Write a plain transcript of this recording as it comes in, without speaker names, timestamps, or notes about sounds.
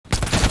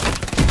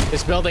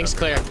This building's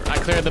clear. I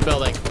cleared the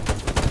building.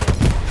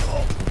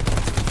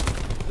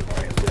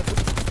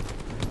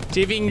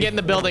 See if you can get in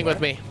the building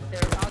with me.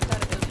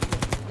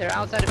 They're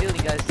outside the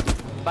building, guys.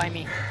 By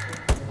me.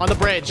 On the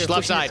bridge, They're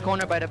left pushing side. this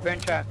corner by the burn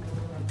truck.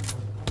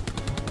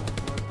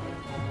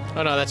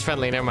 Oh no, that's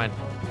friendly. Never mind.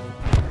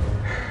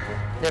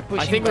 They're pushing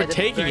I think by we're the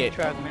taking burn it.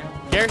 truck, man.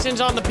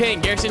 Garrison's on the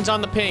ping. Garrison's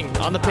on the ping.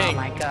 On the ping.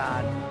 Oh my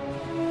god.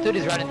 Dude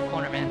is right in the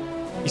corner,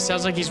 man. He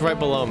sounds like he's right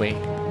below me.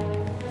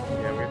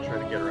 Yeah, we're gonna try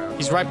to get around.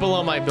 He's right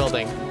below my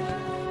building.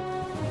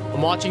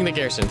 I'm watching the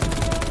garrison.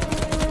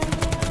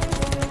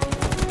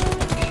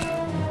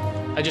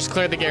 I just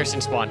cleared the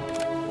garrison spawn.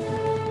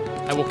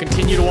 I will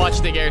continue to watch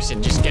the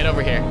garrison. Just get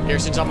over here.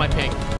 Garrison's on my ping.